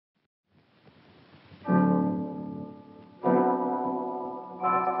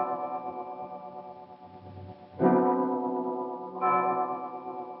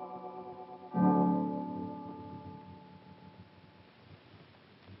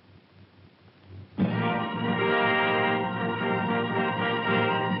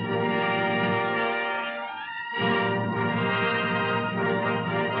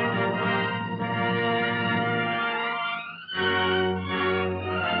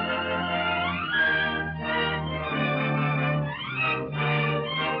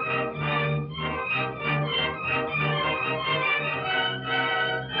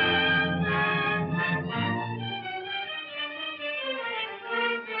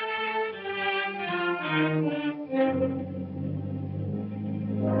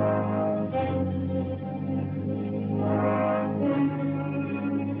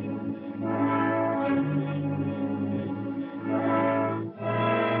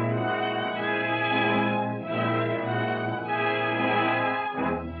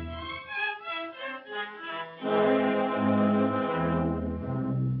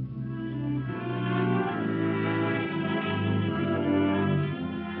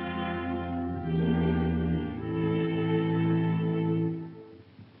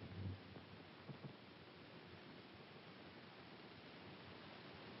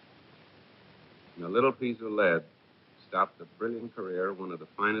little piece of lead stopped the brilliant career of one of the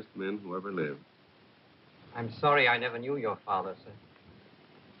finest men who ever lived. I'm sorry I never knew your father, sir.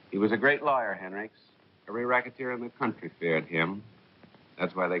 He was a great lawyer, Henricks. Every racketeer in the country feared him.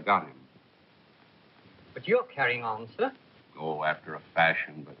 That's why they got him. But you're carrying on, sir. Oh, after a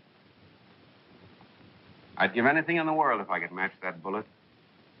fashion, but... I'd give anything in the world if I could match that bullet.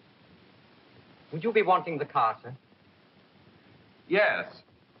 Would you be wanting the car, sir? Yes.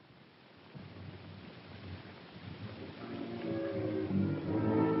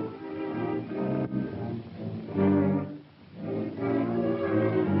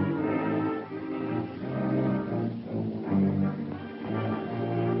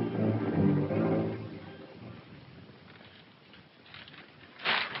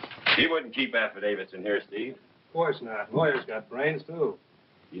 He wouldn't keep affidavits in here, Steve. Of course not. Lawyers got brains, too.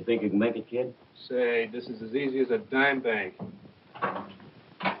 You think you can make it, kid? Say, this is as easy as a dime bank.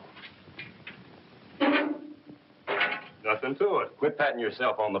 Nothing to it. Quit patting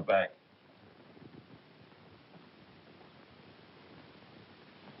yourself on the back.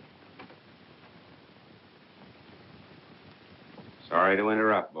 Sorry to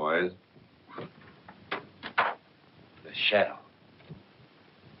interrupt, boys. The shadow.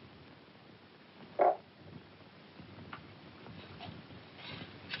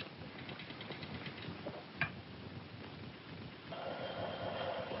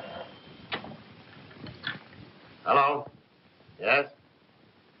 Hello? Yes?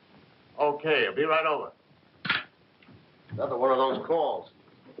 Okay, I'll be right over. Another one of those calls.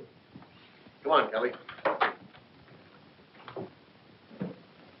 Come on, Kelly.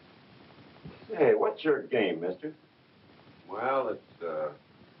 Hey, what's your game, mister? Well, it's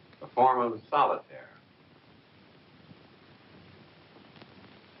a form of solitaire.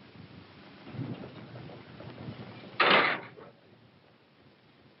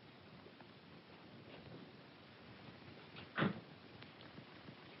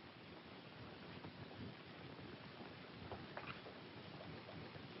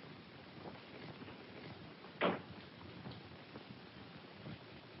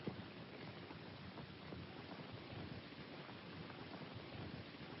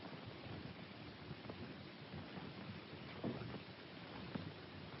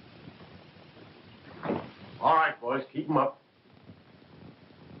 All right, boys, keep 'em up.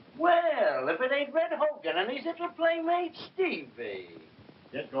 Well, if it ain't Red Hogan and his little playmate, Stevie.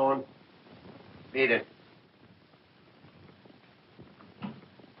 Get going. Beat it.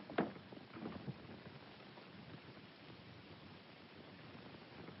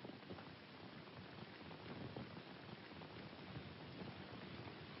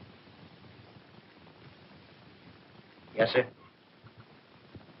 Yes, sir.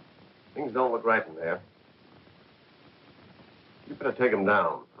 Things don't look right in there. You better take him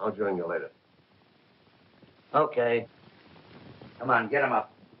down. I'll join you later. Okay. Come on, get him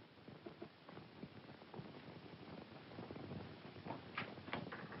up.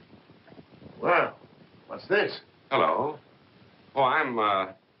 Well, what's this? Hello. Oh, I'm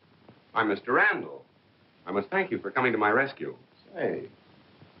Mr. Randall. I must thank you for coming to my rescue. Say,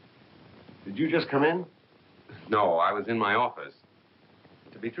 did you just come in? No, I was in my office.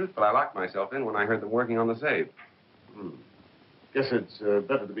 To be truthful, I locked myself in when I heard them working on the safe. Guess it's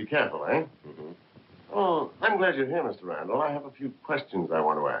better to be careful, eh? Mm-hmm. Oh, I'm glad you're here, Mr. Randall. I have a few questions I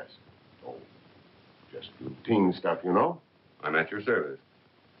want to ask. Oh, just routine stuff, you know? I'm at your service.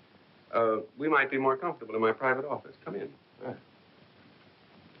 We might be more comfortable in my private office. Come in.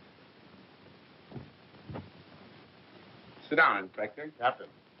 Sit down, Inspector.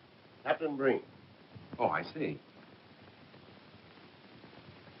 Captain Breen. Oh, I see.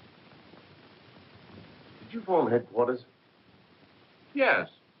 Did you phone headquarters? Yes.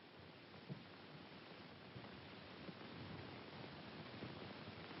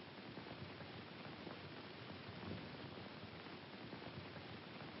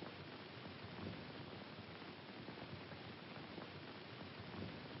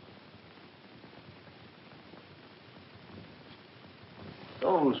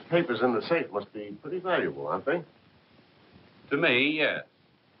 Those papers in the safe must be pretty valuable, aren't they? To me, yes.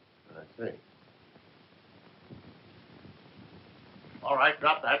 I see. All right,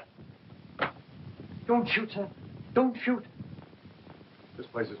 drop that. Don't shoot, sir. Don't shoot. This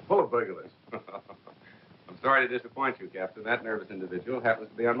place is full of burglars. I'm sorry to disappoint you, Captain. That nervous individual happens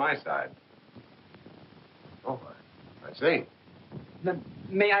to be on my side. Oh, I see.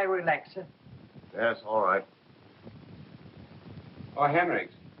 May I relax, sir? Yes, all right. Oh, Henricks,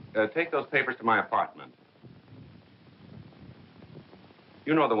 take those papers to my apartment.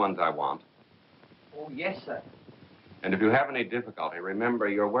 You know the ones I want. Oh, yes, sir. And if you have any difficulty, remember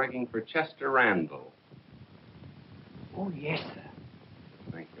you're working for Chester Randall. Oh, yes, sir.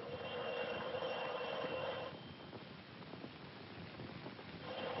 Thank you.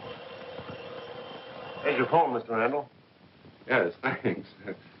 Here's your phone, Mr. Randall. Yes, thanks.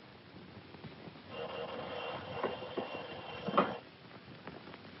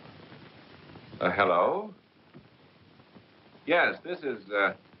 Hello? Yes, this is,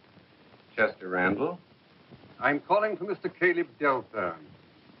 Chester Randall. I'm calling for Mr. Caleb Delthern.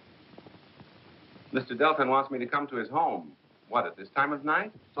 Mr. Delthern wants me to come to his home. What, at this time of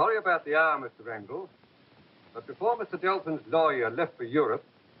night? Sorry about the hour, Mr. Randall. But before Mr. Delthern's lawyer left for Europe,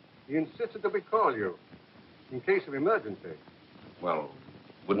 he insisted that we call you in case of emergency. Well,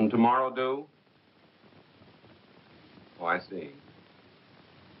 wouldn't tomorrow do? Oh, I see.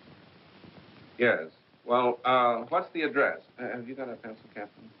 Yes. Well, what's the address? Have you got a pencil,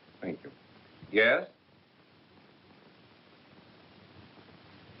 Captain? Thank you. Yes?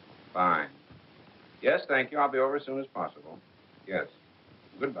 Fine. Yes, thank you. I'll be over as soon as possible. Yes.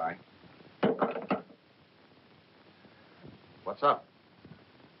 Goodbye. What's up?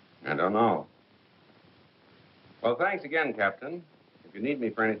 I don't know. Well, thanks again, Captain. If you need me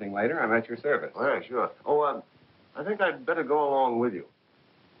for anything later, I'm at your service. Oh, yeah, sure. Oh, I think I'd better go along with you.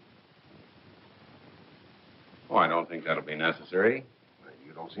 Oh, I don't think that'll be necessary.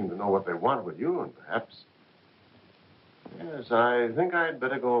 You don't seem to know what they want with you, and perhaps... Yes, I think I'd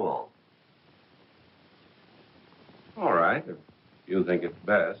better go along. All right, if you think it's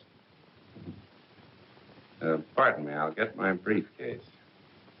best. Pardon me, I'll get my briefcase.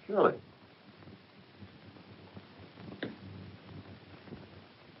 Surely.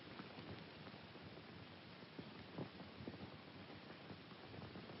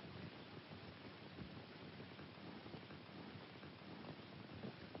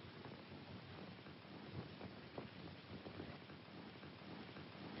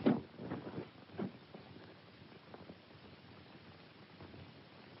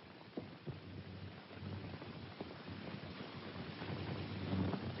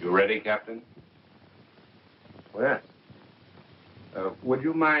 You ready, Captain? Yes. Would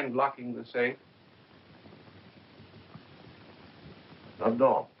you mind locking the safe? Not at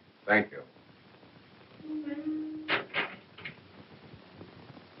all. Thank you.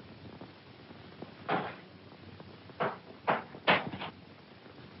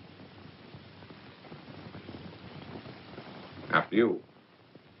 After you.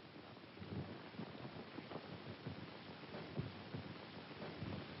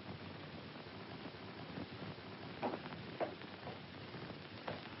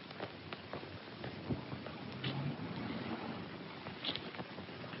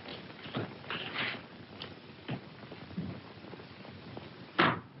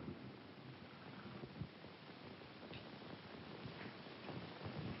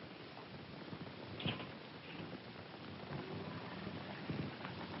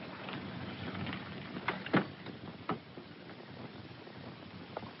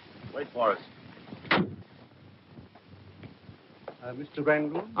 Wait for us. Mr.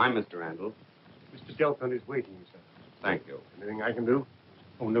 Randall? I'm Mr. Randall. Mr. Delthern is waiting, sir. Thank you. Anything I can do?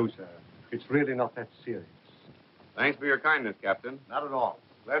 Oh, no, sir. It's really not that serious. Thanks for your kindness, Captain. Not at all.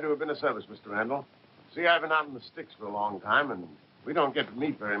 Glad to have been of service, Mr. Randall. See, I've been out in the sticks for a long time, and we don't get to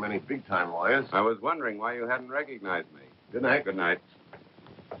meet very many big-time lawyers. I was wondering why you hadn't recognized me. Good night. Good night.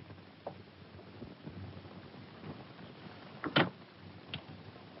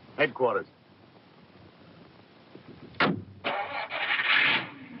 Headquarters.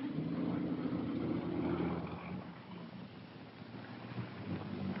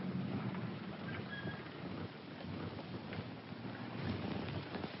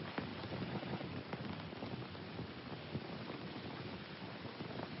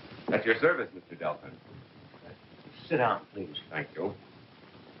 At your service, Mr. Delthern. Sit down, please. Thank you.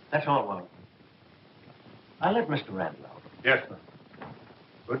 That's all, Warren. I'll let Mr. Randall out. Yes, sir.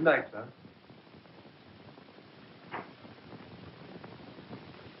 Good night, sir.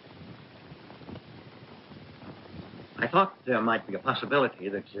 I thought there might be a possibility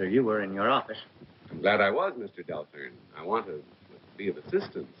that you were in your office. I'm glad I was, Mr. Delthern. I want to be of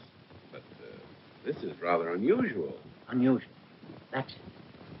assistance. But this is rather unusual. Unusual. That's it.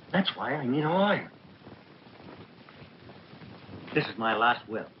 That's why I need a lawyer. This is my last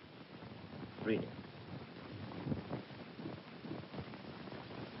will. Read it.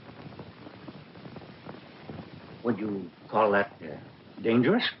 Would you call that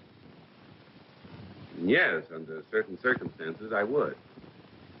dangerous? Yes, under certain circumstances, I would.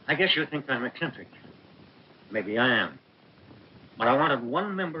 I guess you think I'm eccentric. Maybe I am. But I wanted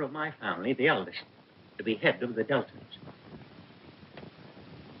one member of my family, the eldest, to be head of the Delthers.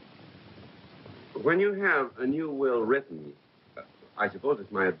 When you have a new will written, I suppose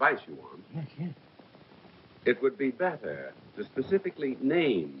it's my advice you want. Yes, yes. It would be better to specifically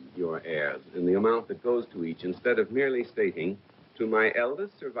name your heirs and the amount that goes to each instead of merely stating, to my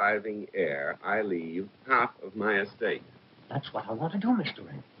eldest surviving heir, I leave half of my estate. That's what I want to do, Mr.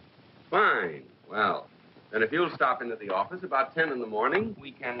 Wren. Fine. Well, then if you'll stop into the office about 10 in the morning,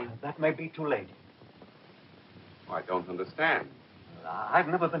 we can... That may be too late. Oh, I don't understand. I've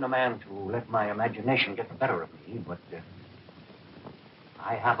never been a man to let my imagination get the better of me, but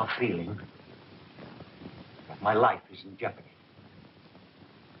I have a feeling that my life is in jeopardy.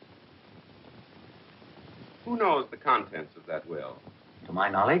 Who knows the contents of that will? To my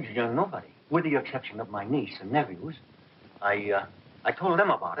knowledge, nobody, with the exception of my niece and nephews. I told them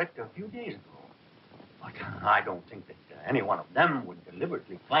about it a few days ago. But I don't think that any one of them would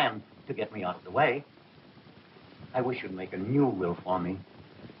deliberately plan to get me out of the way. I wish you'd make a new will for me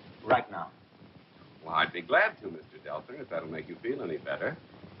right now. Well, I'd be glad to, Mr. Delthern, if that'll make you feel any better.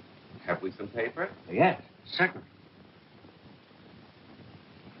 Have we some paper? Yes, certainly.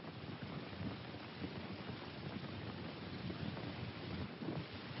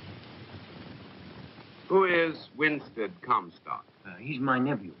 Who is Winstead Comstock? He's my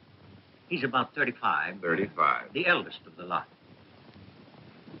nephew. He's about 35. 35. The eldest of the lot.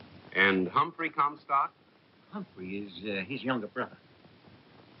 And Humphrey Comstock? Humphrey is his younger brother.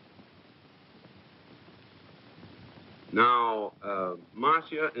 Now,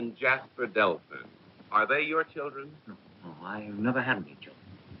 Marcia and Jasper Delthern, are they your children? No, I've never had any children.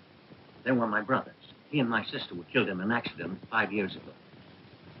 They were my brothers. He and my sister were killed in an accident 5 years ago.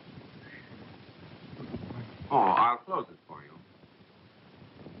 Oh, I'll close it for you.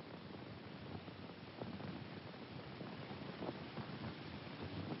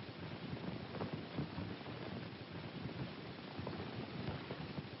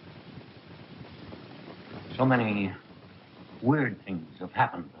 So many weird things have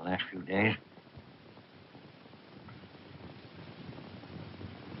happened the last few days.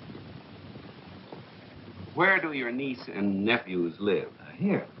 Where do your niece and nephews live?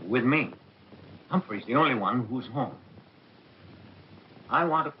 Here, with me. Humphrey's the only one who's home. I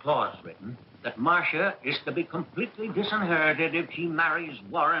want a clause written that Marcia is to be completely disinherited if she marries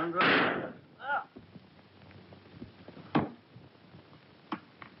Warren.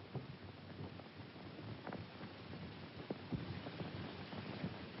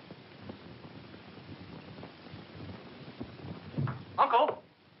 Uncle!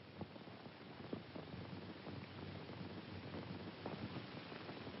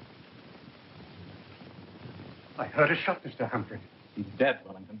 I heard a shot, Mr. Humphrey. He's dead,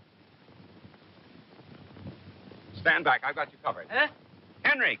 Wellington. Stand back. I've got you covered. Huh?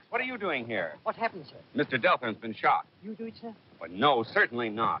 Henricks, what are you doing here? What happened, sir? Mr. Delthern's been shot. You do it, sir? Well, no, certainly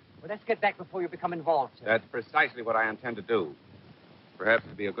not. Well, let's get back before you become involved, sir. That's precisely what I intend to do. Perhaps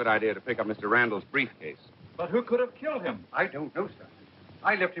it'd be a good idea to pick up Mr. Randall's briefcase. But who could have killed him? I don't know, sir.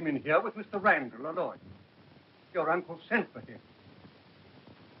 I left him in here with Mr. Randall alone. Your uncle sent for him.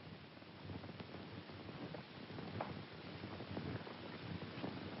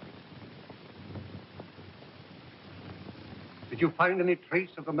 Did you find any trace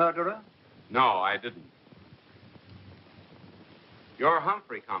of the murderer? No, I didn't. You're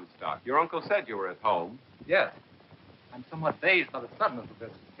Humphrey Comstock. Your uncle said you were at home. Yes. I'm somewhat dazed by the suddenness of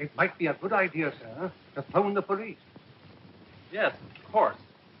this. It might be a good idea, sir, to phone the police. Yes, of course.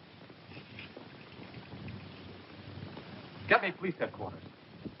 Get me police headquarters.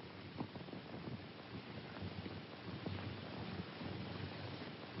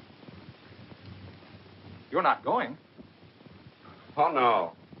 You're not going. Oh,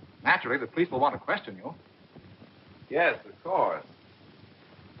 no. Naturally, the police will want to question you. Yes, of course.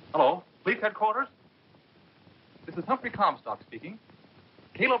 Hello, police headquarters? This is Humphrey Comstock speaking.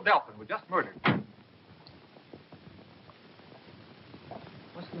 Caleb Delthern was just murdered.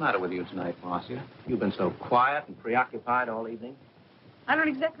 What's the matter with you tonight, Marcia? You've been so quiet and preoccupied all evening. I don't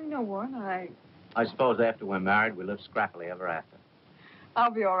exactly know, Warren. I suppose after we're married, we live scrappily ever after.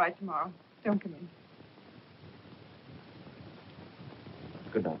 I'll be all right tomorrow. Don't come in.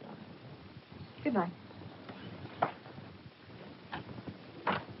 Good night, darling. Good night.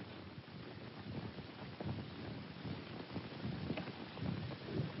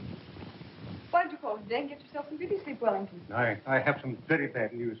 Why don't you call today and get yourself some beauty sleep, Wellington? I have some very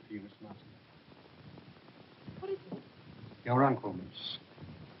bad news for you, Miss Marcia. What is it? Your uncle, Miss.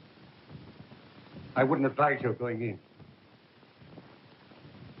 I wouldn't advise your going in.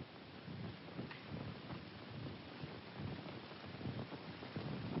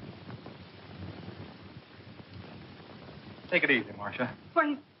 Take it easy, Marcia. Why,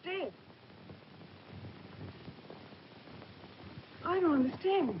 he's dead. I don't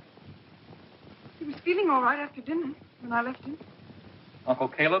understand. He was feeling all right after dinner when I left him. Uncle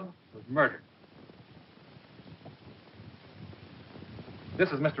Caleb was murdered. This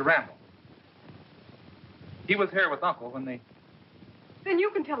is Mr. Randall. He was here with Uncle when they... Then you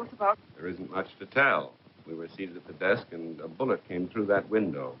can tell us about it. There isn't much to tell. We were seated at the desk, and a bullet came through that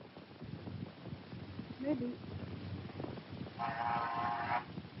window. Maybe.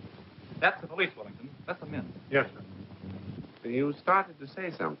 That's the police, Wellington. That's the men. Yes, sir. You started to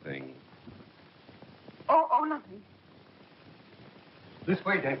say something. Oh, nothing. This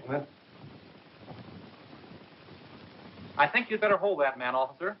way, gentlemen. I think you'd better hold that man,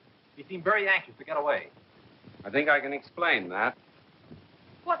 officer. He seemed very anxious to get away. I think I can explain that.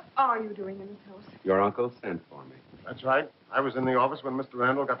 What are you doing in this house? Your uncle sent for me. That's right. I was in the office when Mr.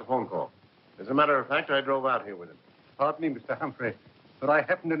 Randall got the phone call. As a matter of fact, I drove out here with him. Pardon me, Mr. Humphrey, but I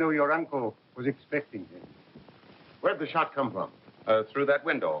happen to know your uncle was expecting him. Where'd the shot come from? Through that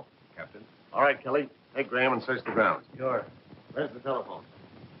window, Captain. All right, Kelly. Take Graham and search the grounds. Sure. Where's the telephone?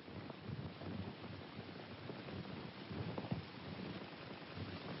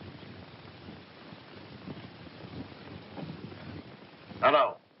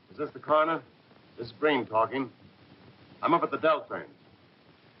 Hello. Is this the coroner? This is Breen talking. I'm up at the Delthern.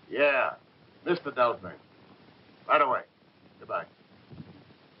 Yeah, Mr. Delthern. Right away. Goodbye.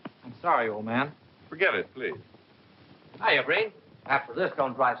 I'm sorry, old man. Forget it, please. Hiya, Breen. After this,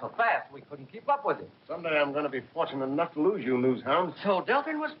 don't drive so fast. We couldn't keep up with you. Someday I'm going to be fortunate enough to lose you, news hound. So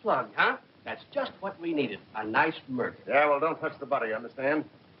Delthern was plugged, huh? That's just what we needed. A nice murder. Yeah, well, don't touch the body, understand?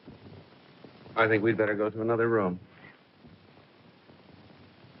 I think we'd better go to another room.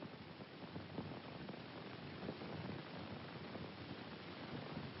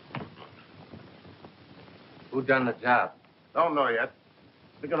 Who done the job? Don't know yet.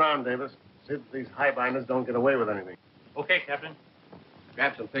 Stick around, Davis. See that these highbinders don't get away with anything. Okay, Captain.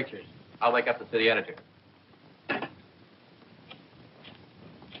 Grab some pictures. I'll wake up the city editor.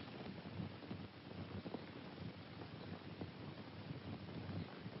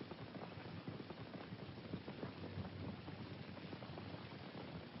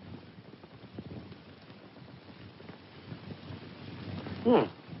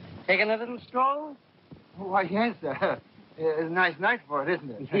 Taking a little stroll? Why, yes, it's a nice night for it,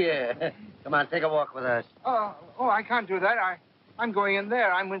 isn't it? Yeah. Come on, take a walk with us. I can't do that. I'm going in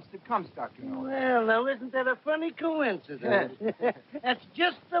there. I'm Winstead Comstock, you know. Well, now, isn't that a funny coincidence? That's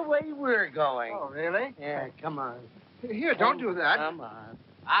just the way we're going. Oh, really? Yeah, come on. Here, don't do that. Come on.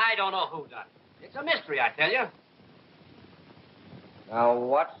 I don't know who done it. It's a mystery, I tell you. Now,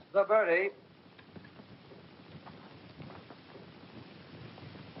 what's the birdie?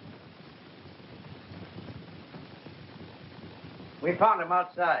 We found him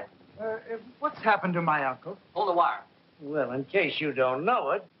outside. What's happened to my uncle? Hold the wire. Well, in case you don't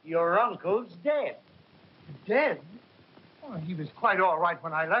know it, your uncle's dead. Dead? Oh, he was quite all right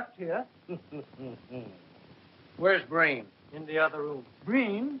when I left here. Where's Breen? In the other room.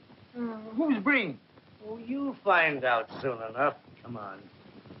 Breen? Who's Breen? Oh, you'll find out soon enough. Come on.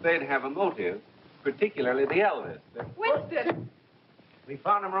 They'd have a motive, particularly the Elvis. Winstead! We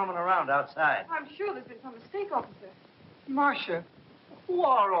found him roaming around outside. I'm sure there's been some mistake, officer. Marcia, who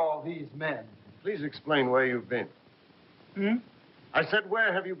are all these men? Please explain where you've been. I said,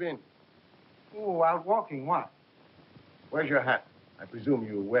 where have you been? Oh, out walking. What? Where's your hat? I presume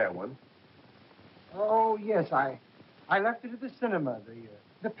you wear one. Oh, yes, I left it at the cinema,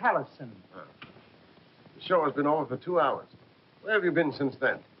 the Palace Cinema. The show has been over for 2 hours. Where have you been since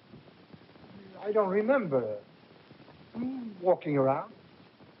then? I don't remember. Walking around.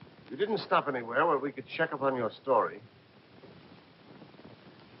 You didn't stop anywhere where we could check up on your story.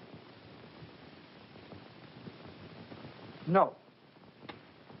 No.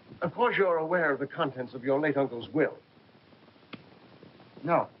 Of course you're aware of the contents of your late uncle's will.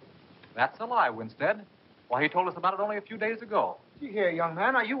 No. That's a lie, Winstead. Why, he told us about it only a few days ago. See here, young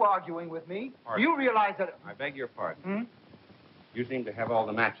man, are you arguing with me? Do you realize that... I beg your pardon. You seem to have all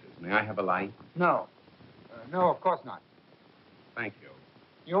the matches. May I have a light? No. No, of course not. Thank you.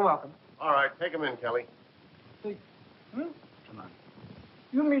 You're welcome. All right, take him in, Kelly. Come on.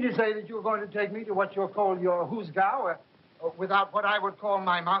 You mean to say that you're going to take me to what you'll call your hoosgow, without what I would call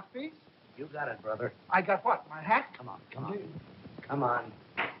my mouthpiece? You got it, brother. I got what? My hat? Come on, come on. Come on.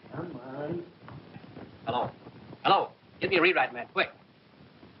 Come on. Hello. Give me a rewrite, man, quick.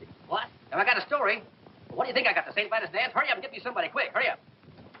 What? Have I got a story? Well, what do you think I got, the St. Vitus dance? Hurry up and get me somebody, quick, hurry up.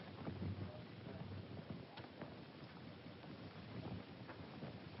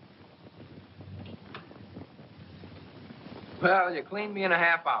 Well, you cleaned me in a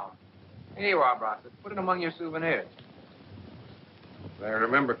half hour. Here you are, Brossett. Put it among your souvenirs. If I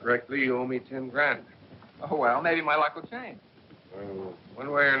remember correctly, you owe me 10 grand. Oh, well, maybe my luck will change. Well,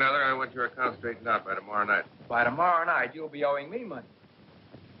 one way or another, I want your account straightened out by tomorrow night. By tomorrow night, you'll be owing me money.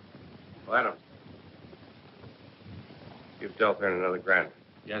 Well, Adams, give Delthern another grand.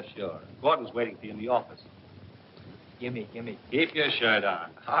 Yes, sure. Gordon's waiting for you in the office. Gimme. Keep your shirt on.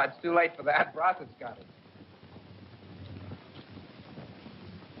 Oh, it's too late for that. Brossett's got it.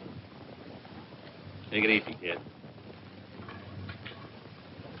 Take it easy, kid.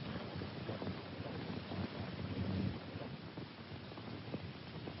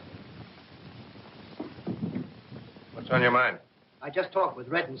 What's on your mind? I just talked with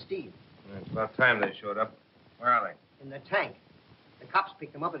Red and Steve. It's about time they showed up. Where are they? In the tank. The cops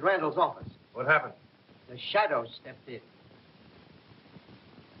picked them up at Randall's office. What happened? The shadow stepped in.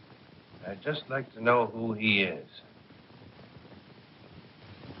 I'd just like to know who he is.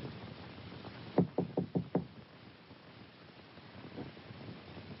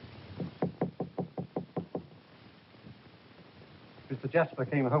 Mr. Jasper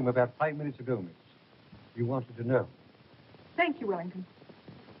came home about 5 minutes ago, miss. You wanted to know. Thank you, Wellington.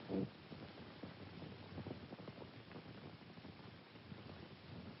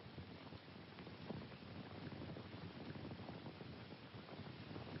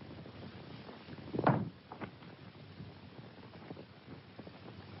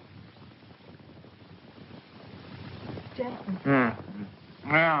 Jasper.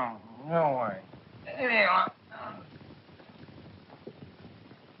 No way.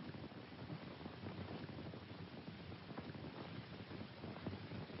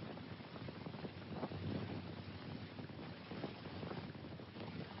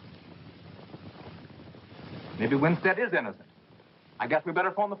 Maybe Winstead is innocent. I guess we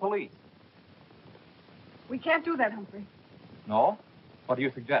better phone the police. We can't do that, Humphrey. No? What do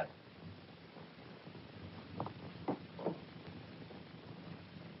you suggest?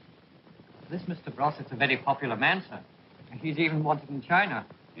 This Mr. Brossett's a very popular man, sir. He's even wanted in China.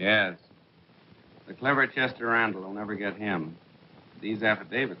 Yes. The clever Chester Randall will never get him. These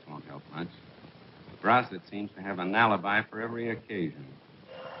affidavits won't help much. Brossett seems to have an alibi for every occasion.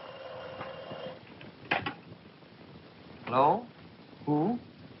 Hello? Who?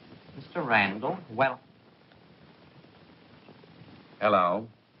 Mr. Randall? Well, Hello.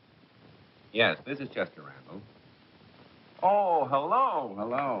 Yes, this is Chester Randall. Oh,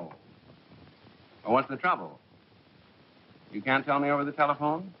 hello. Oh, what's the trouble? You can't tell me over the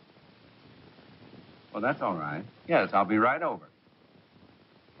telephone? Well, that's all right. Yes, I'll be right over.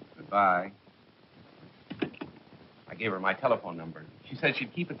 Goodbye. I gave her my telephone number. She said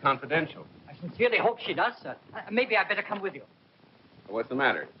she'd keep it confidential. I sincerely hope she does, sir. Maybe I'd better come with you. What's the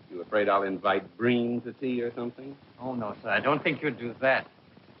matter? You afraid I'll invite Breen to tea or something? Oh, no, sir. I don't think you'd do that.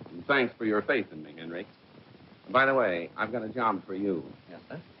 And thanks for your faith in me, Henry. By the way, I've got a job for you. Yes,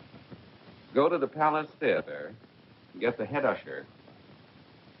 sir? Go to the Palace Theater, get the head usher,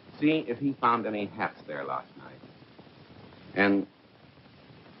 see if he found any hats there last night. And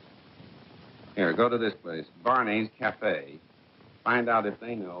here, go to this place, Barney's Cafe. Find out if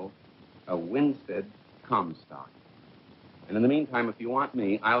they know a Winstead Comstock. And in the meantime, if you want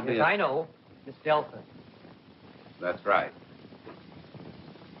me, I'll be... Yes, I know. Miss Delthern. That's right.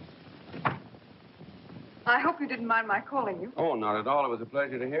 I hope you didn't mind my calling you. Oh, not at all. It was a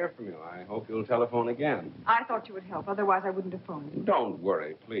pleasure to hear from you. I hope you'll telephone again. I thought you would help. Otherwise, I wouldn't have phoned you. Don't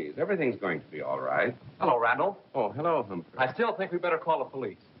worry, please. Everything's going to be all right. Hello, Randall. Oh, hello, Humphrey. I still think we better call the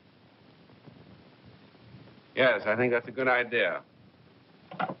police. Yes, I think that's a good idea.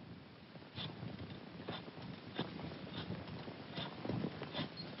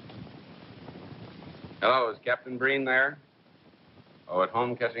 Hello, is Captain Breen there? Oh, at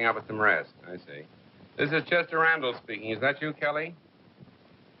home catching up with some rest. I see. This is Chester Randall speaking. Is that you, Kelly?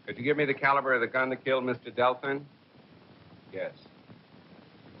 Could you give me the caliber of the gun that killed Mr. Delthern? Yes.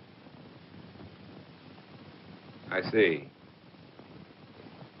 I see.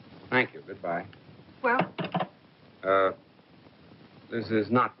 Thank you. Goodbye. Well, this is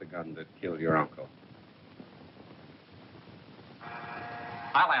not the gun that killed your uncle.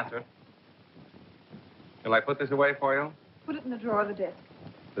 I'll answer it. Shall I put this away for you? put it in the drawer of the desk.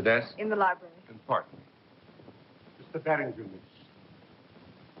 The desk? In the library. Pardon me. Mr. Barrington, miss.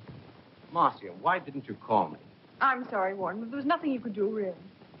 Marcia, why didn't you call me? I'm sorry, Warren, but there was nothing you could do, really.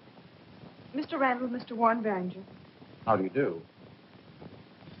 Mr. Randall, Mr. Warren Barringer. How do you do?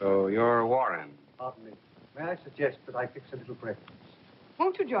 So you're Warren. Pardon me. May I suggest that I fix a little breakfast?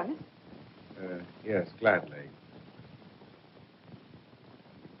 Won't you join us? Yes, gladly.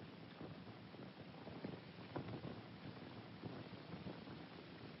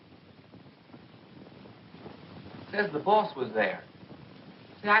 Says the boss was there.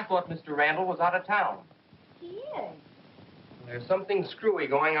 See, I thought Mr. Randall was out of town. He is. There's something screwy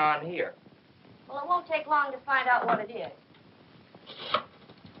going on here. Well, it won't take long to find out what it is.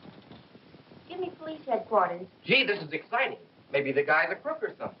 Give me police headquarters. Gee, this is exciting. Maybe the guy's a crook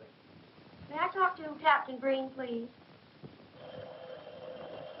or something. May I talk to Captain Green, please?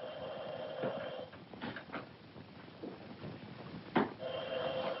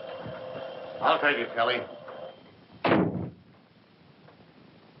 I'll take it, Kelly.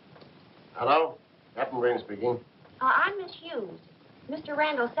 Hello? Captain Green speaking. I'm Miss Hughes, Mr.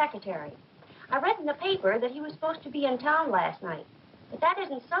 Randall's secretary. I read in the paper that he was supposed to be in town last night. But that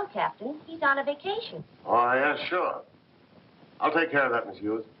isn't so, Captain. He's on a vacation. Oh, yeah, sure. I'll take care of that, Miss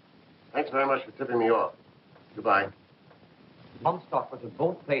Hughes. Thanks very much for tipping me off. Goodbye. Comstock was at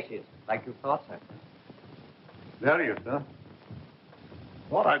both places, like you thought, sir. There are you, sir.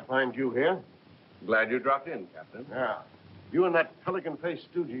 Thought I'd find you here. Glad you dropped in, Captain. Yeah. You and that pelican-faced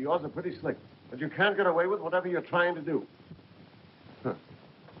stooge of yours are pretty slick. But you can't get away with whatever you're trying to do.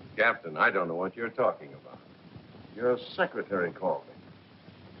 Captain, I don't know what you're talking about. Your secretary called me.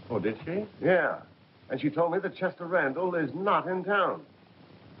 Oh, did she? Yeah. And she told me that Chester Randall is not in town.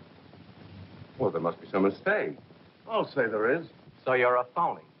 Well, there must be some mistake. I'll say there is. So you're a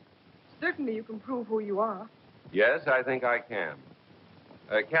phony. Certainly you can prove who you are. Yes, I think I can.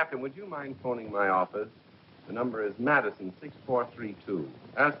 Captain, would you mind phoning my office? The number is Madison 6432.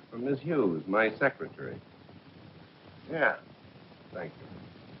 Ask for Miss Hughes, my secretary. Yeah. Thank you.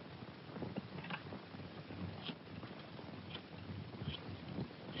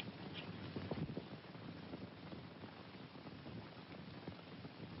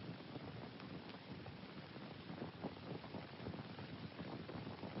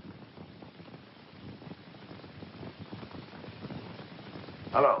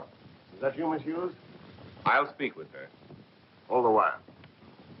 Hello. Is that you, Miss Hughes? I'll speak with her. Hold the wire.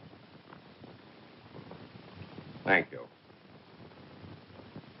 Thank you.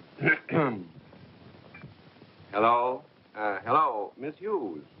 Hello? Hello, Miss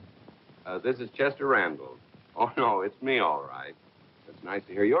Hughes. This is Chester Randall. Oh, no, it's me, all right. It's nice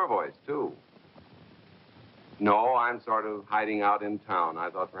to hear your voice, too. No, I'm sort of hiding out in town. I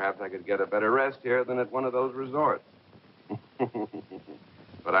thought perhaps I could get a better rest here than at one of those resorts.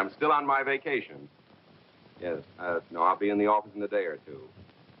 But I'm still on my vacation. Yes, no, I'll be in the office in a day or two.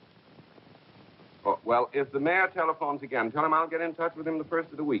 Oh, well, if the mayor telephones again, tell him I'll get in touch with him the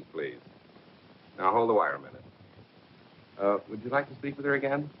first of the week, please. Now, hold the wire a minute. Would you like to speak with her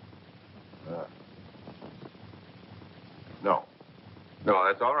again? No. No,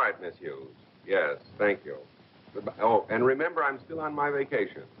 that's all right, Miss Hughes. Yes, thank you. Goodbye. Oh, and remember, I'm still on my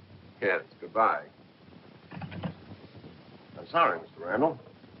vacation. Yes, goodbye. I'm sorry, Mr. Randall.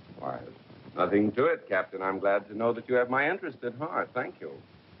 Why, nothing to it, Captain. I'm glad to know that you have my interest at heart. Thank you.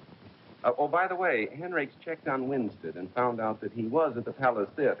 Oh, by the way, Henrik's checked on Winstead and found out that he was at the Palace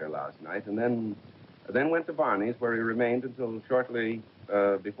Theater last night and then went to Barney's, where he remained until shortly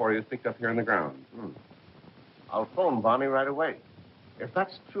before he was picked up here on the ground. I'll phone Barney right away. If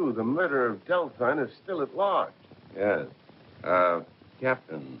that's true, the murderer of Delthern is still at large. Yes.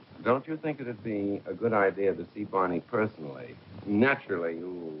 Captain, don't you think it'd be a good idea to see Barney personally? Naturally,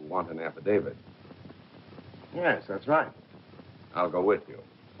 you want an affidavit. Yes, that's right. I'll go with you.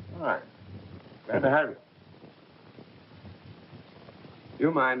 All right. Glad to have you. Do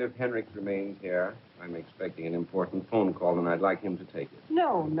you mind if Henrik remains here? I'm expecting an important phone call, and I'd like him to take it.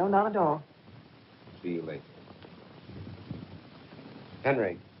 No, not at all. See you later.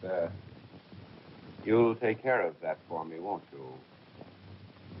 Henrik, you'll take care of that for me, won't you?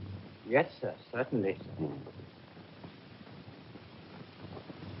 Yes, sir, certainly, sir.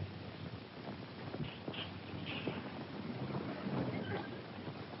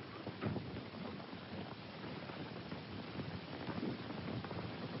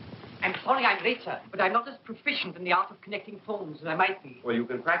 I'm sorry I'm late, sir, but I'm not as proficient in the art of connecting phones as I might be. Well, you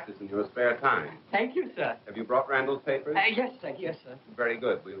can practice in your spare time. Thank you, sir. Have you brought Randall's papers? Yes, sir. Yes, sir. Very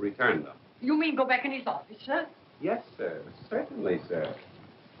good. We'll return them. You mean go back in his office, sir? Yes, sir. Certainly, sir.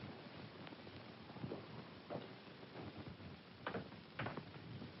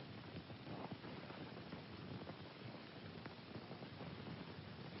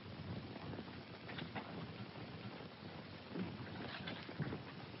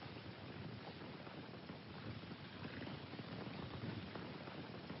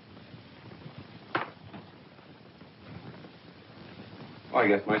 Well, I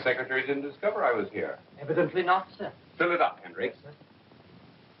guess my secretary didn't discover I was here. Evidently not, sir. Fill it up, Henrik.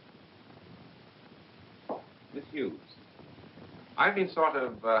 Miss Hughes, I've been sort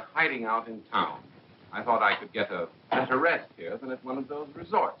of hiding out in town. I thought I could get a better rest here than at one of those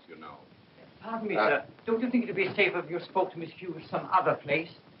resorts, you know. Pardon me, sir. Don't you think it'd be safer if you spoke to Miss Hughes some other place?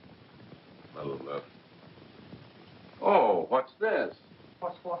 Well, oh, what's this?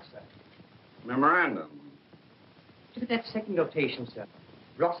 What's that? Memorandum. Look at that second notation, sir.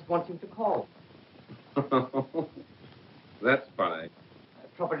 Ross wants him to call. That's funny.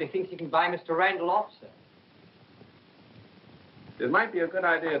 Probably thinks he can buy Mr. Randall off, sir. It might be a good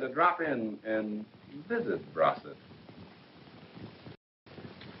idea to drop in and visit Brossett.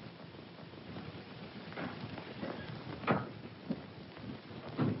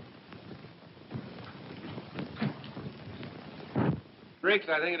 Briggs,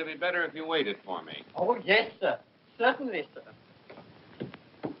 I think it'd be better if you waited for me. Oh, yes, sir. Certainly, sir.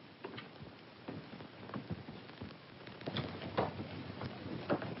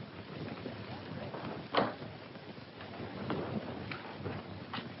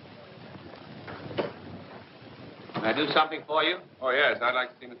 Can I do something for you? Oh, yes, I'd like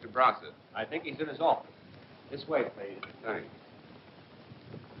to see Mr. Brossett. I think he's in his office. This way, please. Thanks.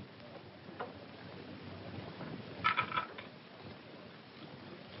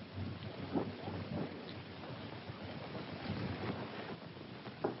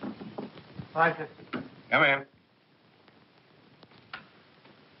 Hi, sir. Come in.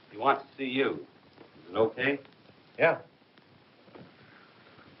 He wants to see you. Is it okay? Yeah.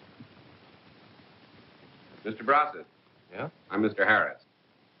 Mr. Brossett. Yeah? I'm Mr. Harris.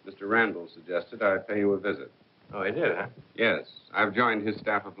 Mr. Randall suggested I pay you a visit. Oh, he did, huh? Yes, I've joined his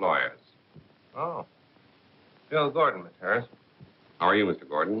staff of lawyers. Oh. Bill Gordon, Miss Harris. How are you, Mr.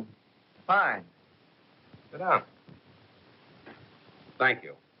 Gordon? Fine. Sit down. Thank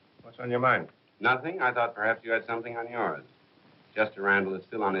you. What's on your mind? Nothing. I thought perhaps you had something on yours. Chester Randall is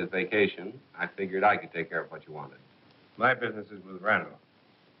still on his vacation. I figured I could take care of what you wanted. My business is with Randall.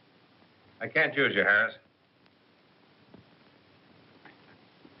 I can't use you, Harris.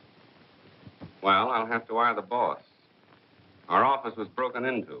 Well, I'll have to wire the boss. Our office was broken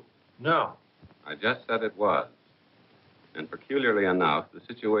into. No. I just said it was. And peculiarly enough, the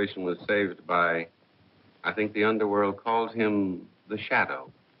situation was saved by, I think the underworld calls him the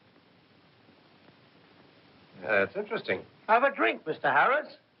Shadow. That's interesting. Have a drink, Mr. Harris.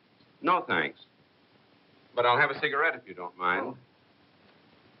 No, thanks. But I'll have a cigarette if you don't mind.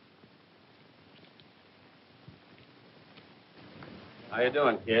 How you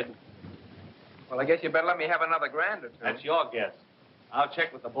doing, kid? Well, I guess you better let me have another grand or two. That's your guess. I'll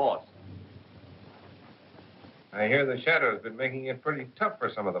check with the boss. I hear the Shadow's been making it pretty tough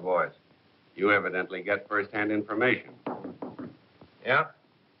for some of the boys. You evidently get first-hand information. Yeah?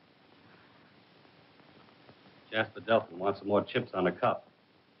 Jasper Delthern wants some more chips on the cup.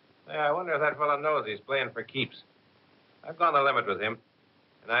 Yeah, I wonder if that fellow knows he's playing for keeps. I've gone the limit with him,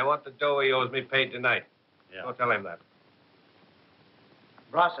 and I want the dough he owes me paid tonight. Yeah. Don't tell him that.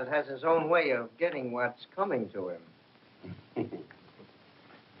 Brossett has his own way of getting what's coming to him.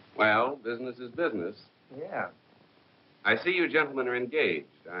 Well, business is business. Yeah. I see you gentlemen are engaged.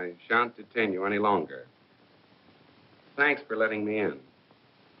 I shan't detain you any longer. Thanks for letting me in.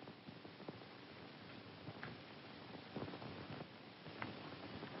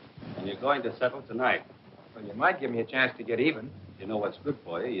 And you're going to settle tonight. Well, you might give me a chance to get even. You know what's good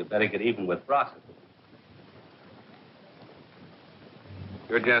for you. You better get even with Brossett.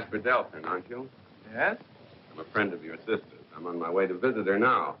 You're Jasper Delthern, aren't you? Yes? I'm a friend of your sister's. I'm on my way to visit her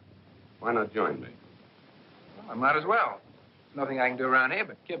now. Why not join me? Well, I might as well. There's nothing I can do around here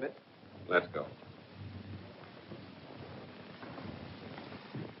but kibit. Let's go.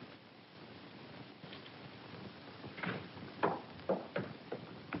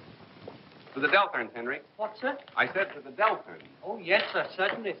 To the Delthern, Henry. What, sir? I said to the Delthern. Oh, yes, sir.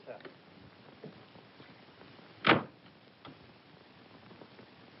 Certainly, sir.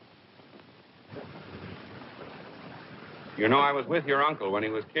 You know, I was with your uncle when he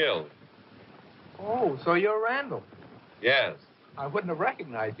was killed. Oh, so you're Randall. Yes. I wouldn't have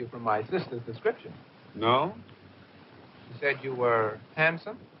recognized you from my sister's description. No? She said you were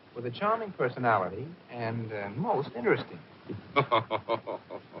handsome, with a charming personality, and most interesting.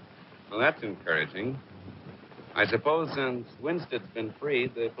 Well, that's encouraging. I suppose since Winstead's been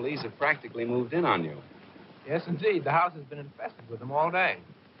freed, the police have practically moved in on you. Yes, indeed. The house has been infested with them all day.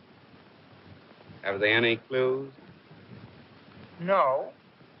 Have they any clues? No,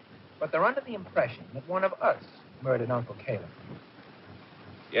 but they're under the impression that one of us murdered Uncle Caleb.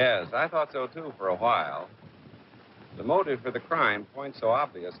 Yes, I thought so, too, for a while. The motive for the crime points so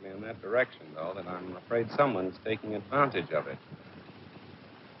obviously in that direction, though, that I'm afraid someone's taking advantage of it.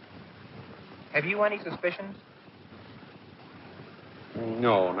 Have you any suspicions?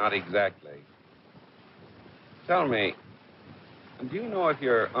 No, not exactly. Tell me, do you know if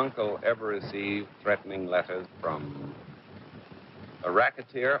your uncle ever received threatening letters from a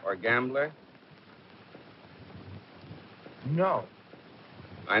racketeer or gambler? No.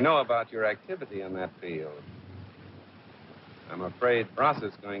 I know about your activity in that field. I'm afraid Ross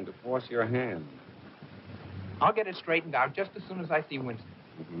is going to force your hand. I'll get it straightened out just as soon as I see Winstead.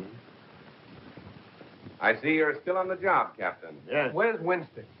 Mm-hmm. I see you're still on the job, Captain. Yes. Where's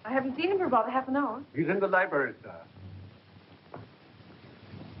Winstead? I haven't seen him for about half an hour. He's in the library, sir.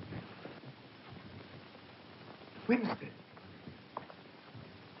 Winstead.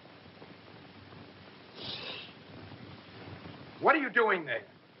 What are you doing there?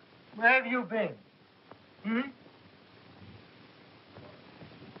 Where have you been?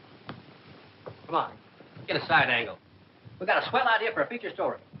 Come on. Get a side angle. We got a swell idea for a feature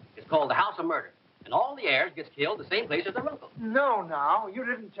story. It's called The House of Murder. And all the heirs gets killed the same place as their uncle. No, now. You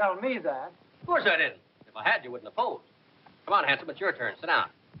didn't tell me that. Of course I didn't. If I had, you wouldn't oppose. Come on, handsome, it's your turn. Sit down.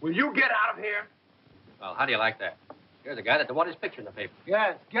 Will you get out of here? Well, how do you like that? Here's a guy that wanted his picture in the paper.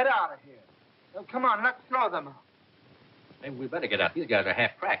 Yes, get out of here. Now, come on, let's throw them out. Maybe we better get out. These guys are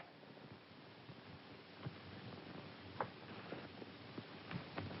half cracked.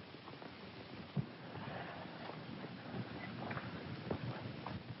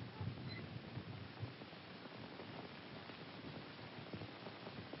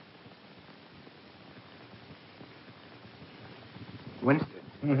 Winstead.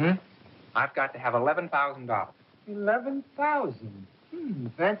 Mm-hmm. I've got to have $11,000. 11,000.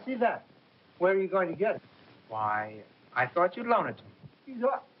 Fancy that. Where are you going to get it? Why, I thought you'd loan it to me.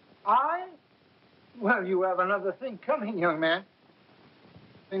 I? Well, you have another thing coming, young man.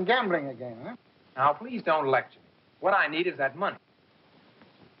 Been gambling again, huh? Now, please don't lecture me. What I need is that money.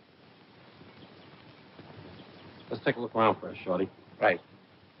 Let's take a look around first, Shorty. Right.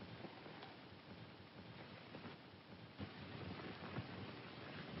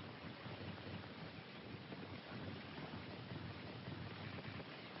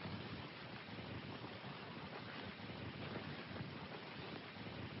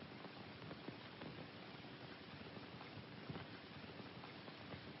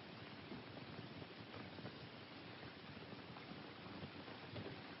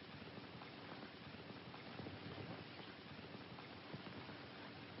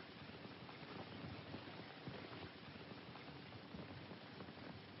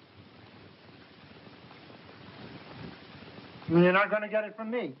 You're not going to get it from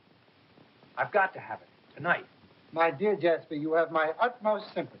me. I've got to have it tonight. My dear Jasper, you have my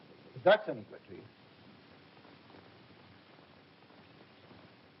utmost sympathy, if that's any good to you.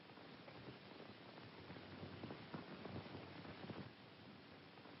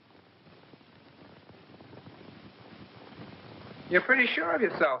 You're pretty sure of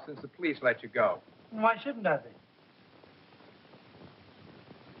yourself since the police let you go. Why shouldn't I be?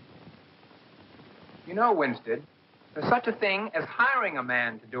 You know, Winstead, there's such a thing as hiring a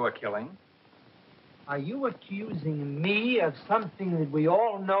man to do a killing. Are you accusing me of something that we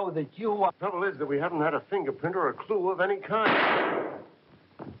all know that you are? The trouble is that we haven't had a fingerprint or a clue of any kind.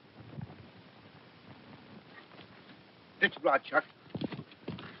 Ditch blood, Chuck.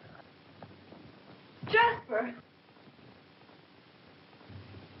 Jasper!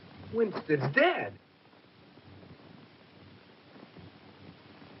 Winstead's dead.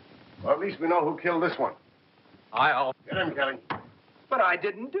 Well, at least we know who killed this one. I'll... Get him, Kelly. But I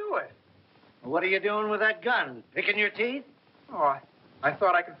didn't do it. What are you doing with that gun? Picking your teeth? Oh, I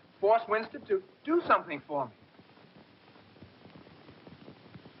thought I could force Winstead to do something for me.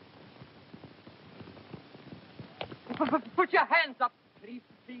 Put your hands up, please.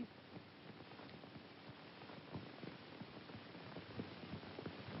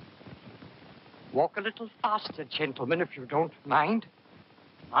 Walk a little faster, gentlemen, if you don't mind.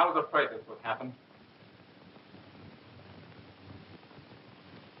 I was afraid this would happen.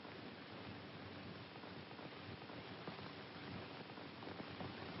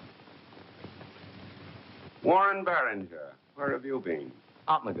 Warren Barringer, where have you been?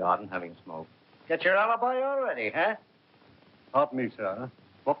 Out in the garden having a smoke. Get your alibi already, huh? Pardon me, sir.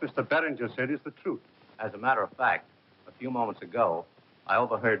 What Mr. Barringer said is the truth. As a matter of fact, a few moments ago, I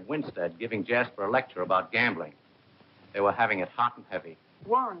overheard Winstead giving Jasper a lecture about gambling. They were having it hot and heavy.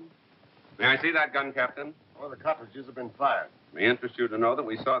 Warren. May I see that gun, Captain? Well, the cartridges have been fired. It may interest you to know that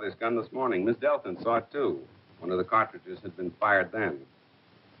we saw this gun this morning. Miss Delthern saw it, too. One of the cartridges had been fired then.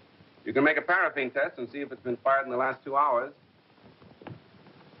 You can make a paraffin test and see if it's been fired in the last 2 hours.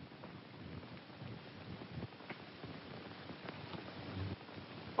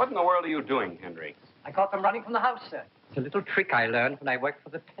 What in the world are you doing, Hendricks? I caught them running from the house, sir. It's a little trick I learned when I worked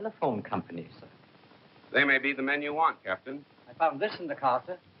for the telephone company, sir. They may be the men you want, Captain. I found this in the car,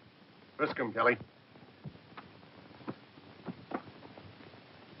 sir. Frisk 'em, Kelly.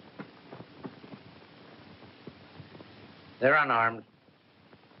 They're unarmed.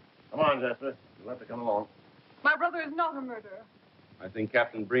 Come on, Jasper. You'll have to come along. My brother is not a murderer. I think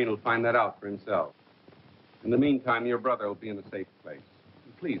Captain Breen will find that out for himself. In the meantime, your brother will be in a safe place.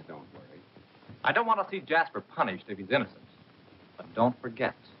 Please don't worry. I don't want to see Jasper punished if he's innocent. But don't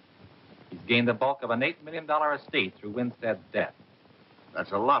forget, he's gained the bulk of an $8 million estate through Winstead's death.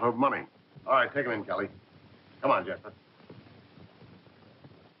 That's a lot of money. All right, take him in, Kelly. Come on, Jasper.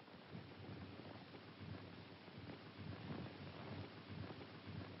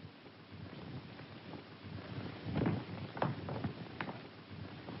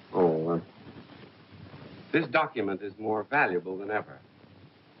 Oh, this document is more valuable than ever.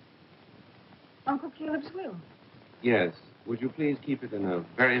 Uncle Caleb's will. Yes. Would you please keep it in a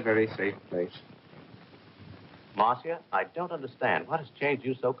very, very safe place? Marcia, I don't understand. What has changed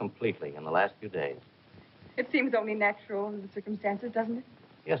you so completely in the last few days? It seems only natural in the circumstances, doesn't it?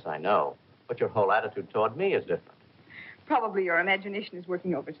 Yes, I know. But your whole attitude toward me is different. Probably your imagination is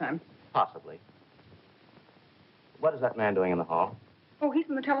working overtime. Possibly. What is that man doing in the hall? Oh, he's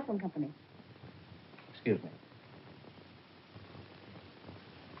from the telephone company. Excuse me.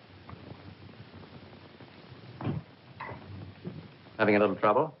 Having a little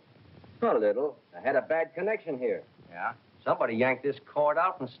trouble? Not a little. I had a bad connection here. Yeah? Somebody yanked this cord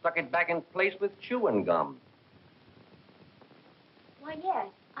out and stuck it back in place with chewing gum. Why, yes.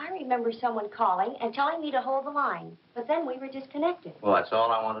 I remember someone calling and telling me to hold the line. But then we were disconnected. Well, that's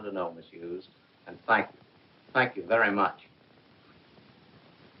all I wanted to know, Miss Hughes. And thank you. Thank you very much.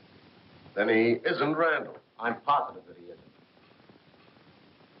 Then he isn't Randall. I'm positive that he isn't.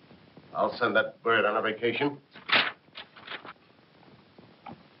 I'll send that bird on a vacation.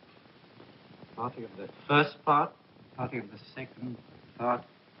 Party of the first part, party of the second part.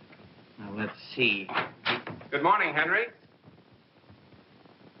 Now, let's see. Good morning, Henry.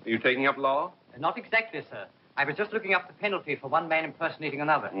 Are you taking up law? Not exactly, sir. I was just looking up the penalty for one man impersonating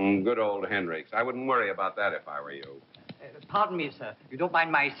another. Good old Hendricks. I wouldn't worry about that if I were you. Pardon me, sir. You don't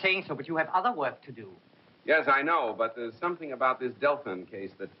mind my saying so, but you have other work to do. Yes, I know, but there's something about this Delthern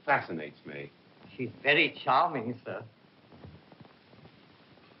case that fascinates me. She's very charming, sir.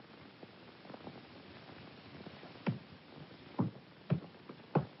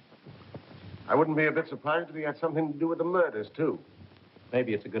 I wouldn't be a bit surprised if he had something to do with the murders, too.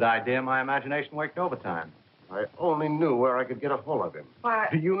 Maybe it's a good idea my imagination worked overtime. I only knew where I could get a hold of him. Why,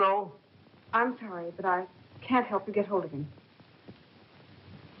 Do you know? I'm sorry, but I can't help you get hold of him.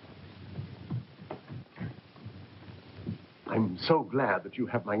 I'm so glad that you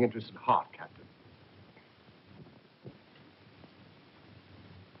have my interest at heart, Captain.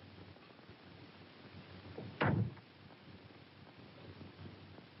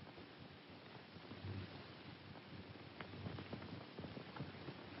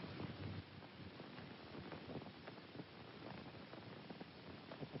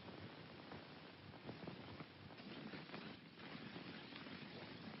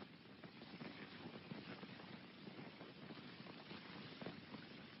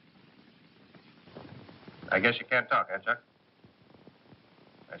 I guess you can't talk, huh, Chuck?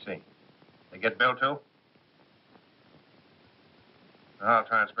 I see. They get Bill, too? I'll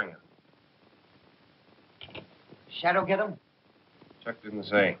try and spring him. Shadow get him? Chuck didn't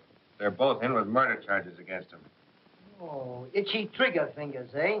say. They're both in with murder charges against him. Oh, itchy trigger fingers,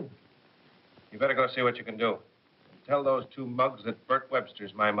 eh? You better go see what you can do. Tell those two mugs that Bert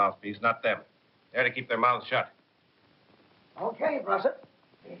Webster's my mouthpiece, not them. They're to keep their mouths shut. Okay, Brusset.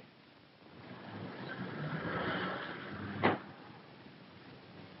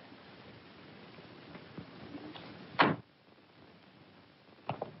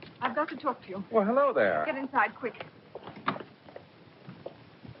 I've got to talk to you. Well, hello there. Get inside, quick.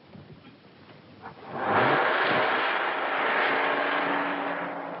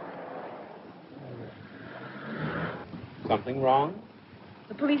 Something wrong?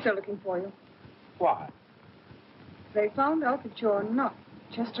 The police are looking for you. Why? They found out that you're not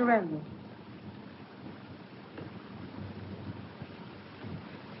Chester Randall.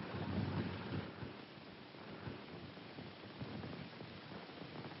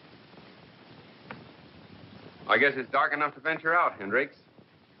 I guess it's dark enough to venture out, Hendricks.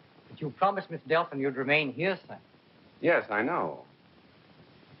 But you promised Miss Delthern you'd remain here, sir. Yes, I know.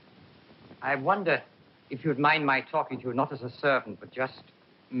 I wonder if you'd mind my talking to you not as a servant, but just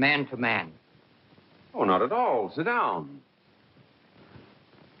man to man. Oh, not at all. Sit down.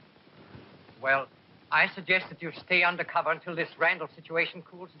 Well, I suggest that you stay undercover until this Randall situation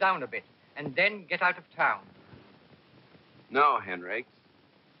cools down a bit. and then get out of town. No, Henricks.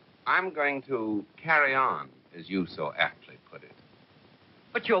 I'm going to carry on, as you so aptly put it.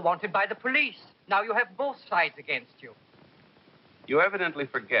 But you're wanted by the police. Now you have both sides against you. You evidently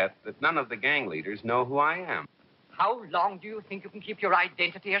forget that none of the gang leaders know who I am. How long do you think you can keep your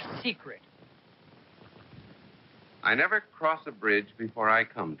identity a secret? I never cross a bridge before I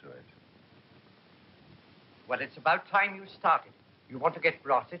come to it. Well, it's about time you started. You want to get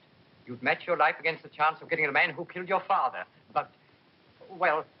brotted. You'd match your life against the chance of getting a man who killed your father. But,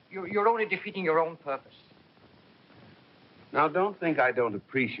 well, you're only defeating your own purpose. Now, don't think I don't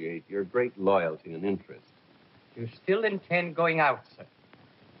appreciate your great loyalty and interest. You still intend going out, sir?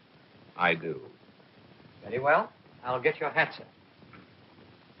 I do. Very well. I'll get your hat, sir.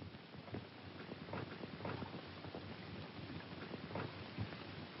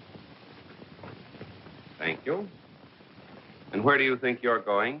 Thank you. And where do you think you're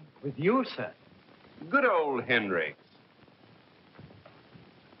going? With you, sir. Good old Henricks.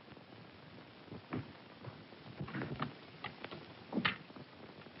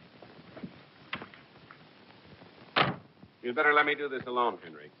 You'd better let me do this alone,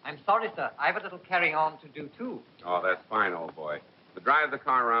 Henricks. I'm sorry, sir. I've a little carrying on to do, too. Oh, that's fine, old boy. But drive the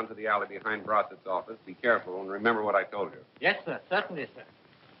car around to the alley behind Brossett's office. Be careful and remember what I told you. Yes, sir. Certainly, sir.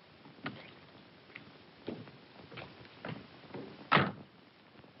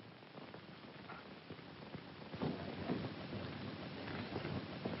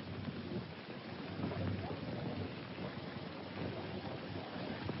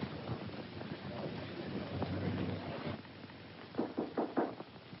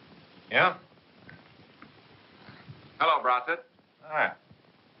 Yeah? Hello, Brossett. Hi.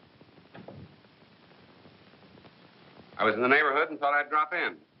 I was in the neighborhood and thought I'd drop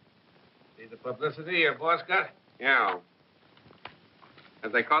in. See the publicity your boss got? Yeah.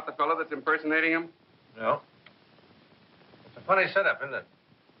 Have they caught the fellow that's impersonating him? No. It's a funny setup, isn't it?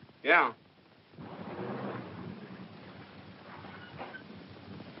 Yeah.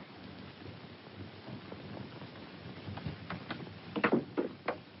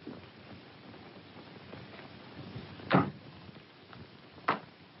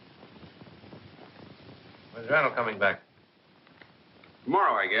 When's Randall coming back?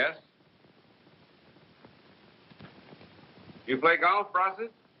 Tomorrow, I guess. You play golf,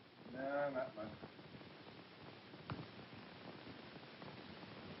 Brossett? No, not much.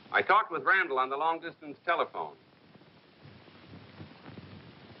 I talked with Randall on the long-distance telephone.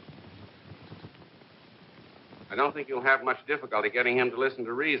 I don't think you'll have much difficulty getting him to listen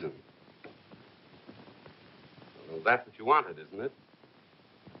to reason. Well, that's what you wanted, isn't it?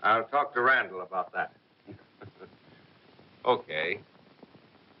 I'll talk to Randall about that. Okay.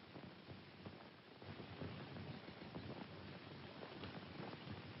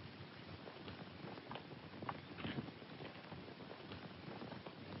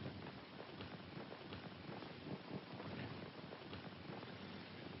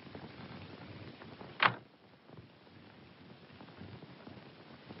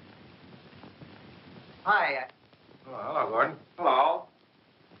 Hi. Oh, hello, Gordon. Hello.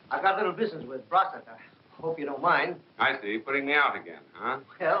 I've got a little business with Brossett. I hope you don't mind. I see. Putting me out again, huh?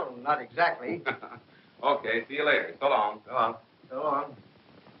 Well, not exactly. Okay. See you later. So long. Go on. So long.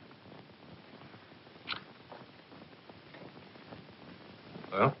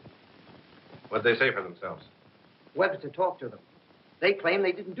 Well, what'd they say for themselves? Webster talked to them. They claim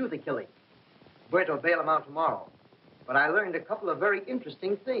they didn't do the killing. Bert will bail them out tomorrow. But I learned a couple of very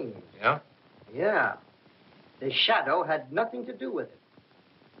interesting things. Yeah? Yeah. The shadow had nothing to do with it.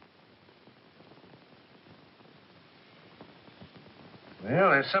 Well,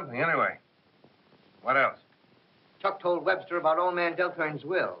 there's something anyway. What else? Chuck told Webster about old man Delthern's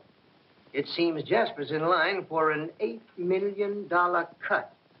will. It seems Jasper's in line for an $8 million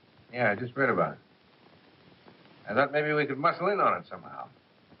cut. Yeah, I just read about it. I thought maybe we could muscle in on it somehow.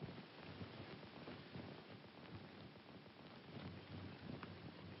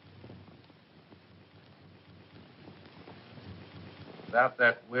 Without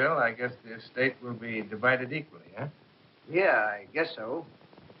that will, I guess the estate will be divided equally, huh? Yeah, I guess so.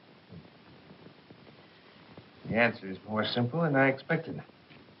 The answer is more simple than I expected.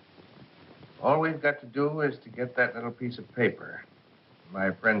 All we've got to do is to get that little piece of paper.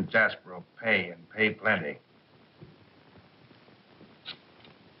 My friend Jasper will pay, and pay plenty.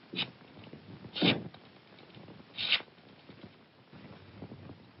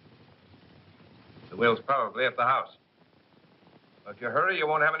 The will's probably at the house. But if you hurry, you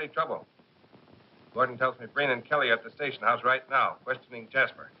won't have any trouble. Gordon tells me Breen and Kelly are at the station house right now, questioning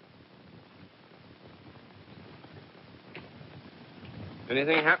Jasper.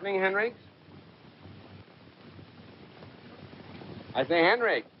 Anything happening, Henrik? I say,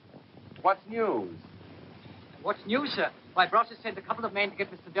 Henrik, what's news? What's new, sir? Why, Bross has sent a couple of men to get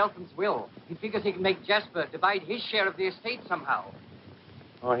Mr. Delthern's will. He figures he can make Jasper divide his share of the estate somehow.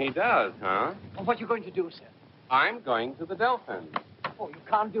 Oh, he does, huh? Well, what are you going to do, sir? I'm going to the Delthern. Oh, you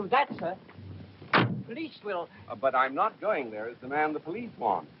can't do that, sir. Police will. But I'm not going there as the man the police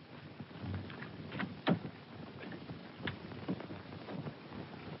want.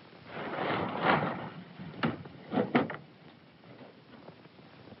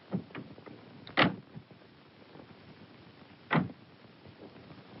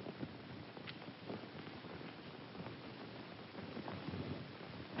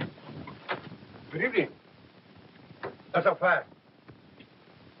 Good evening. That's a fact.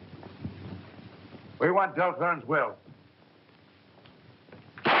 We want Delthern's will.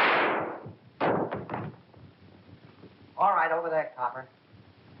 All right, over there, copper.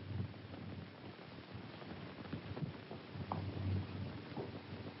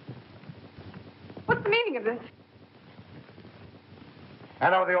 What's the meaning of this?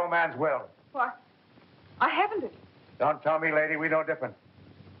 Hand over the old man's will. Why, I haven't it. Don't tell me, lady, we know different.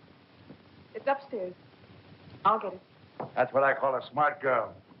 It's upstairs. I'll get it. That's what I call a smart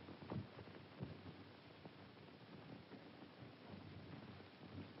girl.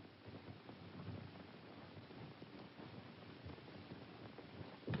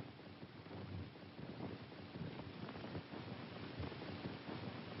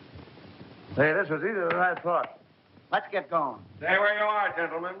 Say, this was easier than I thought. Let's get going. Stay where you are,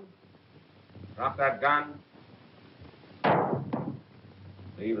 gentlemen. Drop that gun.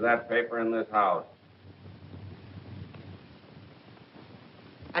 Leave that paper in this house.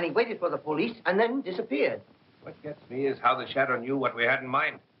 And he waited for the police and then disappeared. What gets me is how the shadow knew what we had in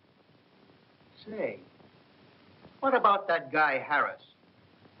mind. Say, what about that guy, Harris?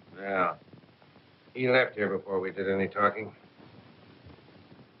 Yeah. He left here before we did any talking.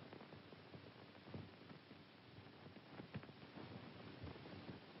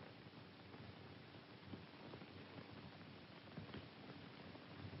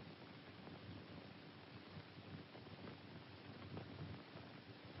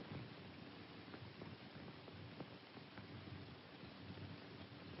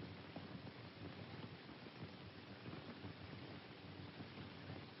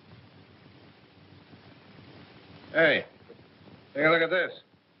 Hey, take a look at this.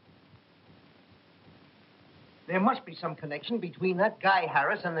 There must be some connection between that guy,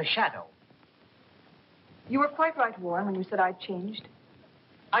 Harris, and the shadow. You were quite right, Warren, when you said I'd changed.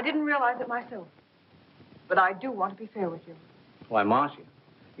 I didn't realize it myself. But I do want to be fair with you. Why, Marcia,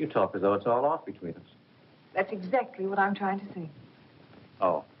 you talk as though it's all off between us. That's exactly what I'm trying to say.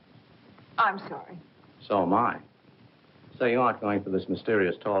 Oh, I'm sorry. so am I. So you aren't going for this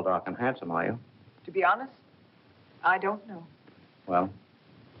mysterious, tall, dark, and handsome, are you? To be honest, I don't know. Well,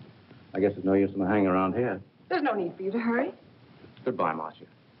 I guess there's no use in hanging around here. There's no need for you to hurry. Goodbye, Marcia.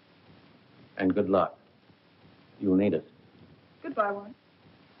 And good luck. You'll need it. Goodbye, Warren.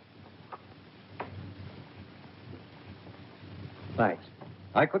 Thanks.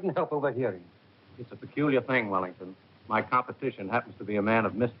 I couldn't help overhearing. It's a peculiar thing, Wellington. My competition happens to be a man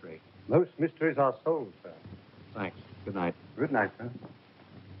of mystery. Most mysteries are solved, sir. Thanks. Good night. Good night, sir.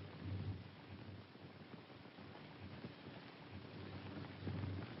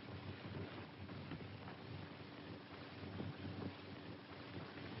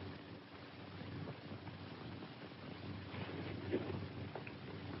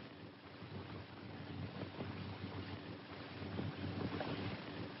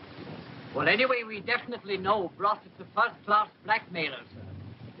 Well, anyway, we definitely know Bross is a first-class blackmailer,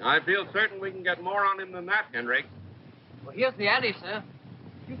 sir. I feel certain we can get more on him than that, Henrik. Well, here's the alley, sir.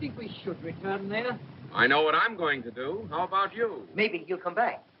 Do you think we should return there? I know what I'm going to do. How about you? Maybe he'll come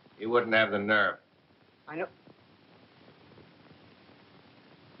back. He wouldn't have the nerve. I know.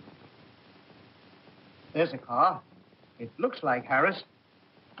 There's a car. It looks like Harris.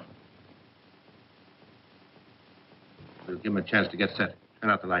 We'll give him a chance to get set. Turn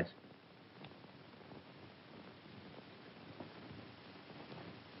out the lights.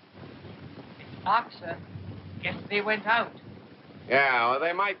 Dark, sir. Guess they went out. Yeah, well,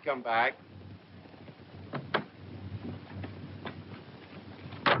 they might come back.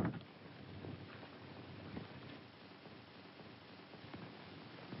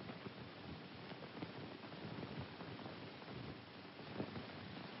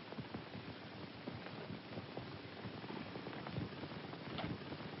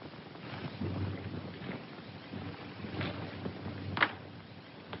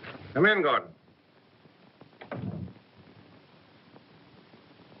 Come in, Gordon.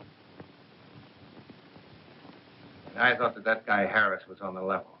 I thought that guy Harris was on the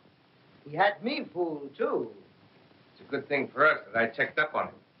level. He had me fooled, too. It's a good thing for us that I checked up on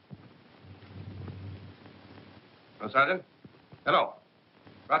him. Hello, Sergeant? Hello.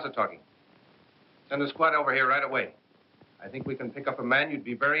 Rosser talking. Send a squad over here right away. I think we can pick up a man you'd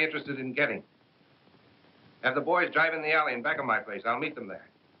be very interested in getting. Have the boys drive in the alley in back of my place. I'll meet them there.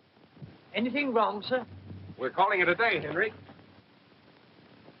 Anything wrong, sir? We're calling it a day, Henry.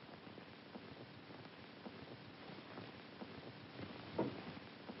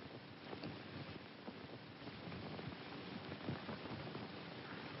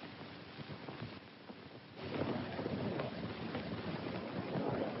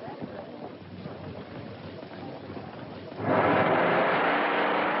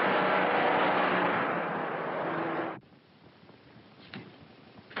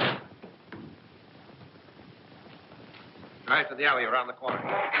 Drive to the alley around the corner.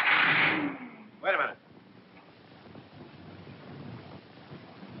 Wait a minute.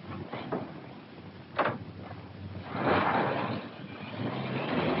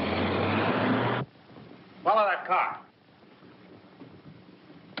 Follow that car.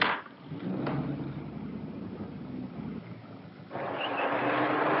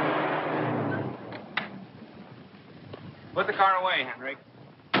 Put the car away, Henry.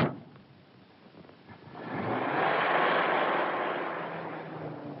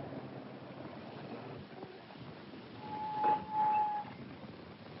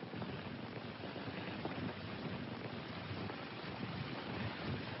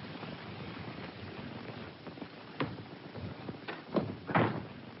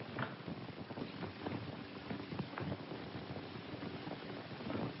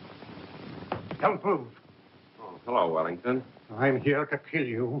 Don't move. Oh, hello, Wellington. I'm here to kill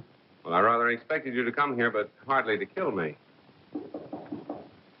you. Well, I rather expected you to come here, but hardly to kill me.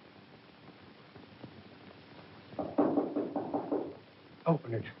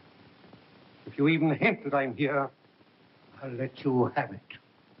 Open it. If you even hint that I'm here, I'll let you have it.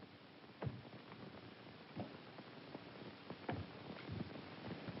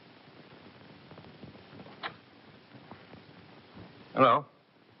 Hello.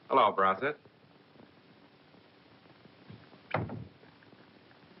 Hello, Brossett.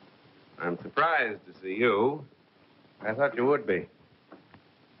 I'm surprised to see you. I thought you would be.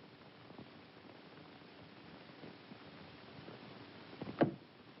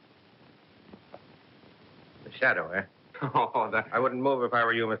 The Shadow, eh? Oh, that... I wouldn't move if I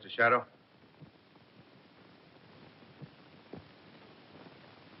were you, Mr. Shadow.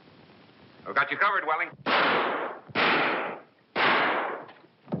 I've got you covered, Wellington.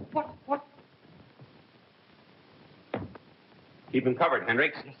 What? Keep him covered,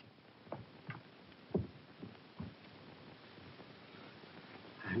 Hendricks.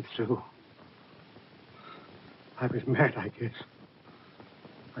 I'm through. I was mad, I guess.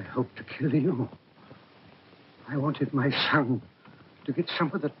 I hoped to kill you. I wanted my son to get some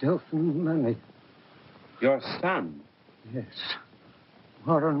of the Delthern money. Your son? Yes.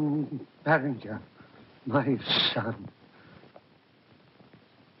 Warren Barringer, my son.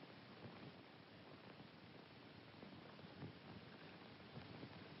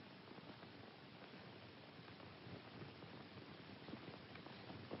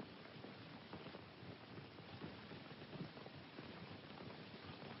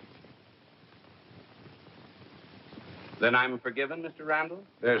 Then I'm forgiven, Mr. Randall?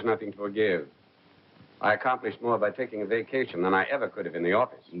 There's nothing to forgive. I accomplished more by taking a vacation than I ever could have in the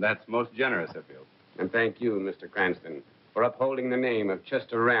office. And that's most generous of you. And thank you, Mr. Cranston, for upholding the name of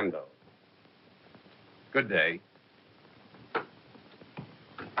Chester Randall. Good day.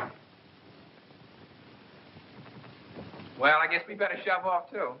 Well, I guess we better shove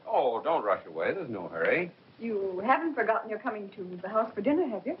off, too. Oh, don't rush away. There's no hurry. You haven't forgotten you're coming to the house for dinner,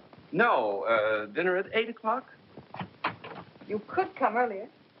 have you? No, dinner at 8 o'clock? You could come earlier.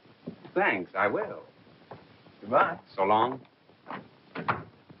 Thanks, I will. Goodbye. So long.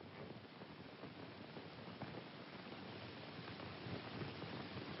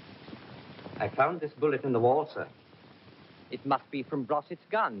 I found this bullet in the wall, sir. It must be from Brossett's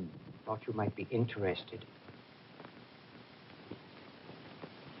gun. Thought you might be interested.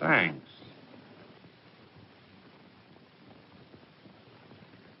 Thanks.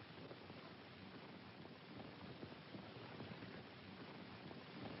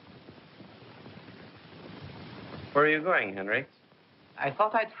 Where are you going, Henry? I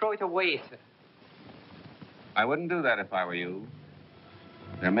thought I'd throw it away, sir. I wouldn't do that if I were you.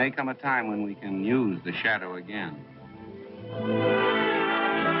 There may come a time when we can use the shadow again.